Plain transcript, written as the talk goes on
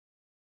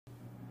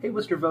Hey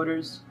Worcester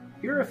voters,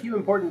 here are a few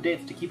important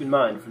dates to keep in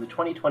mind for the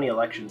 2020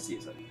 election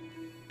season.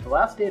 The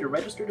last day to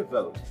register to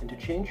vote and to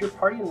change your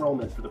party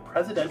enrollment for the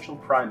presidential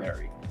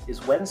primary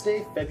is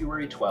Wednesday,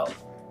 February 12th.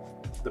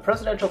 The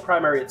presidential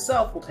primary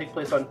itself will take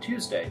place on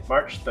Tuesday,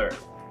 March 3rd.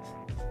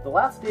 The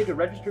last day to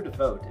register to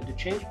vote and to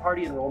change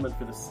party enrollment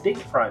for the state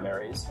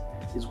primaries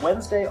is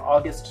Wednesday,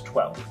 August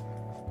 12th.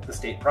 The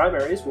state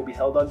primaries will be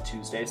held on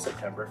Tuesday,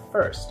 September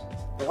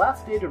 1st. The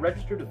last day to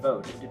register to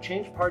vote and to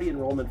change party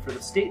enrollment for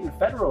the state and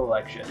federal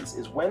elections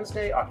is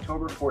Wednesday,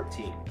 October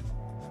 14th.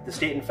 The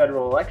state and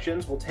federal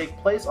elections will take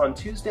place on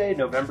Tuesday,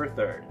 November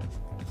 3rd.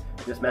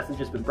 This message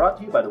has been brought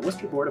to you by the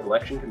Worcester Board of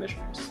Election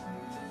Commissioners.